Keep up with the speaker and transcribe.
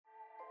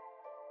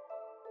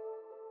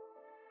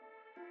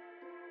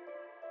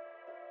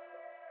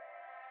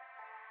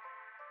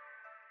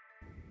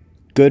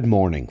Good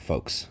morning,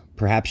 folks.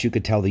 Perhaps you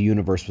could tell the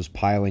universe was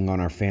piling on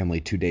our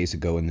family 2 days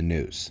ago in the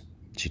news.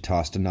 She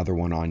tossed another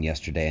one on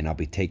yesterday, and I'll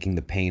be taking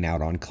the pain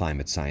out on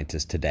climate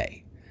scientists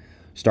today.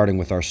 Starting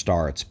with our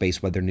star at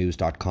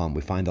spaceweathernews.com,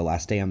 we find the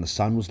last day on the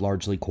sun was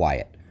largely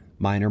quiet.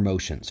 Minor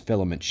motions,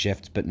 filament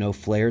shifts, but no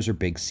flares or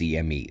big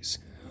CMEs.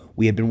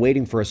 We had been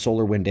waiting for a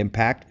solar wind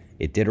impact.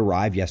 It did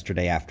arrive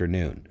yesterday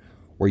afternoon.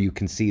 Where you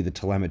can see the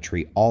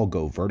telemetry all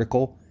go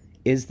vertical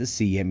is the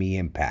CME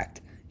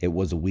impact. It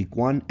was a weak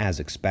one, as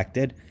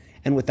expected,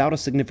 and without a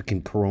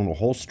significant coronal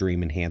hole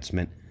stream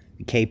enhancement,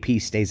 the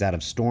KP stays out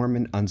of storm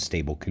and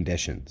unstable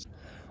conditions.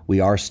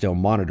 We are still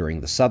monitoring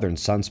the southern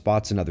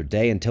sunspots another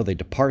day until they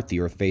depart the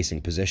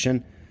Earth-facing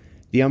position.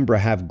 The umbra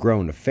have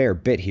grown a fair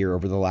bit here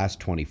over the last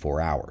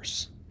 24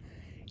 hours.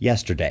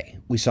 Yesterday,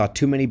 we saw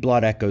too many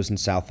blood echoes in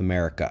South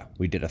America.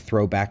 We did a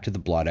throwback to the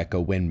blood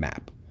echo wind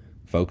map.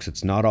 Folks,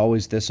 it's not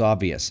always this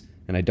obvious,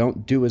 and I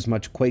don't do as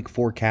much quake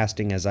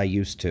forecasting as I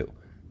used to,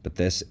 but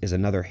this is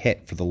another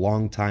hit for the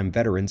longtime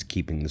veterans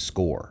keeping the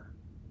score.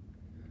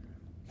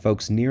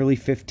 Folks, nearly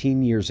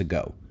 15 years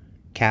ago,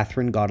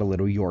 Catherine got a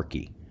little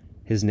Yorkie.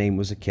 His name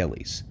was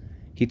Achilles.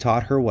 He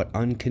taught her what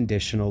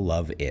unconditional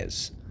love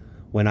is.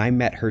 When I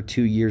met her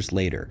 2 years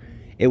later,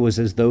 it was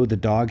as though the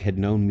dog had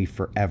known me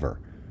forever.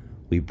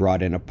 We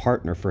brought in a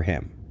partner for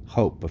him,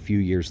 Hope, a few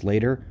years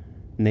later,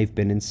 and they've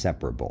been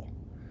inseparable.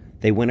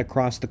 They went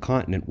across the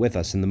continent with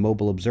us in the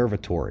mobile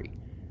observatory.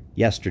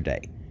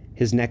 Yesterday,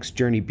 his next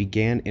journey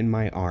began in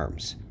my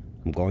arms.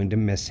 I'm going to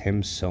miss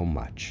him so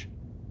much.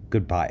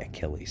 Goodbye,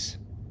 Achilles.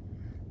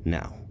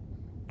 Now,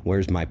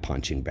 where's my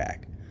punching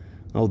bag?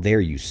 Oh, there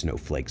you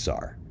snowflakes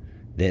are.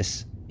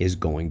 This is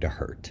going to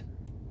hurt.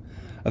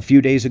 A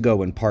few days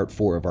ago in part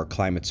 4 of our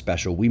climate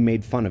special, we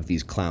made fun of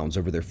these clowns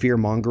over their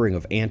fear-mongering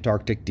of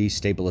Antarctic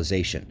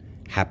destabilization,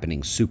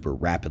 happening super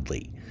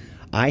rapidly.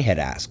 I had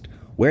asked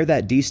where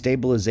that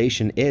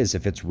destabilization is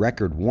if it's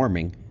record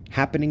warming,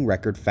 happening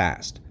record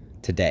fast.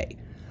 Today,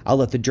 I'll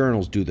let the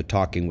journals do the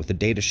talking with the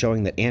data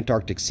showing that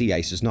Antarctic sea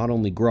ice is not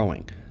only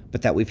growing,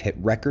 but that we've hit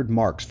record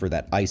marks for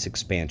that ice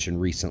expansion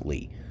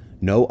recently.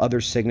 No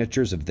other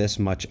signatures of this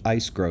much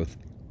ice growth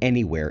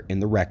anywhere in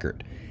the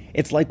record.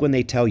 It's like when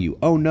they tell you,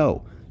 oh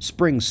no,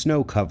 spring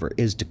snow cover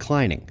is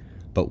declining,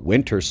 but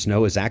winter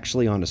snow is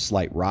actually on a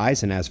slight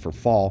rise, and as for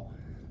fall,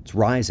 it's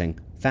rising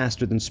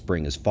faster than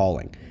spring is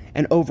falling.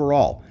 And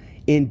overall,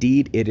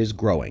 indeed it is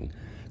growing.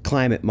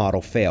 Climate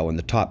model fail in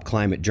the top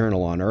climate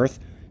journal on Earth.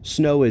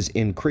 Snow is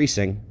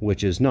increasing,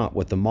 which is not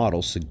what the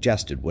model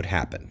suggested would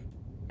happen.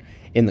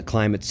 In the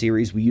climate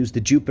series, we use the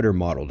Jupiter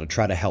model to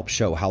try to help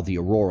show how the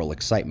auroral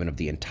excitement of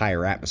the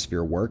entire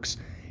atmosphere works,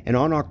 and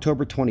on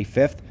October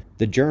 25th,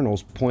 the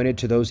journals pointed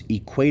to those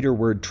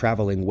equatorward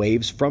traveling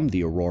waves from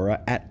the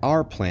aurora at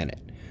our planet.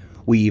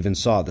 We even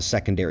saw the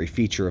secondary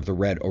feature of the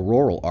red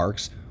auroral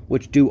arcs,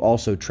 which do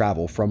also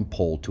travel from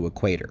pole to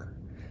equator.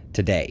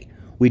 Today,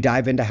 we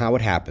dive into how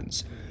it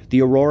happens.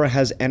 The aurora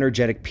has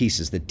energetic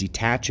pieces that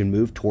detach and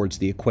move towards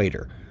the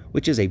equator,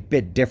 which is a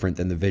bit different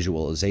than the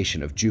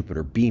visualization of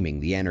Jupiter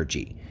beaming the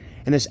energy.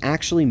 And this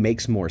actually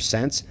makes more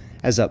sense,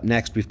 as up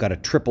next we've got a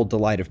triple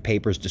delight of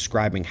papers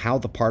describing how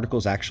the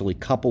particles actually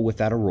couple with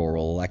that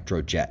auroral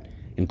electrojet,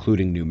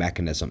 including new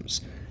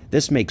mechanisms.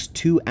 This makes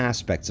two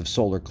aspects of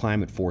solar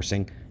climate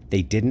forcing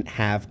they didn't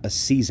have a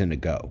season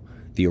ago: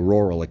 the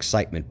auroral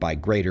excitement by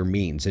greater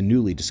means and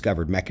newly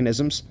discovered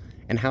mechanisms,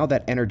 and how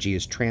that energy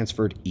is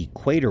transferred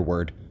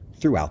equatorward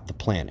throughout the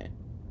planet.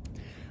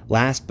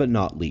 Last but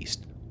not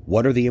least,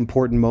 what are the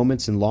important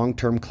moments in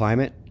long-term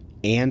climate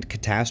and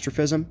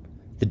catastrophism?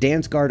 The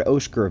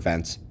Dansgaard-Oeschger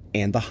events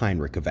and the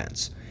Heinrich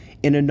events,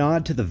 in a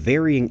nod to the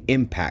varying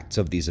impacts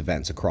of these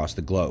events across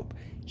the globe.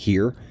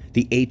 Here,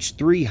 the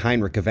H3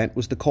 Heinrich event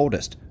was the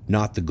coldest,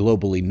 not the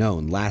globally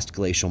known last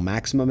glacial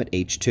maximum at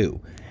H2,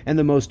 and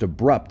the most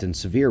abrupt and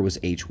severe was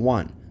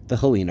H1, the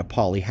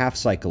Helena-Pali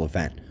half-cycle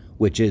event,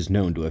 which is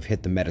known to have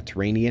hit the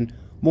Mediterranean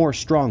more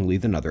strongly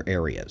than other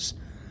areas.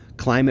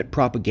 Climate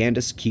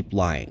propagandists keep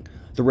lying.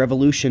 The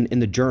revolution in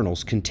the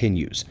journals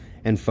continues.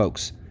 And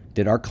folks,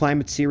 did our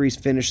climate series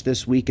finish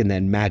this week and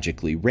then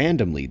magically,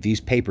 randomly, these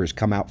papers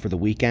come out for the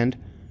weekend?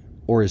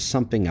 Or is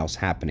something else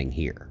happening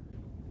here?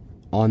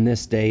 On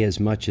this day, as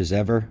much as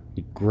ever,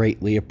 we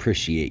greatly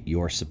appreciate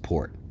your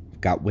support.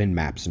 We've got wind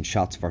maps and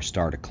shots of our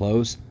star to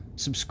close.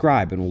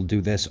 Subscribe and we'll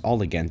do this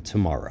all again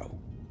tomorrow.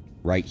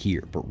 Right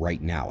here, but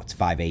right now it's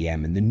 5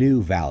 a.m. in the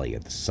new Valley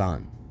of the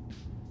Sun.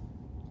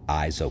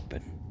 Eyes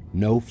open.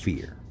 No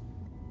fear.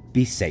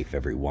 Be safe,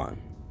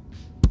 everyone.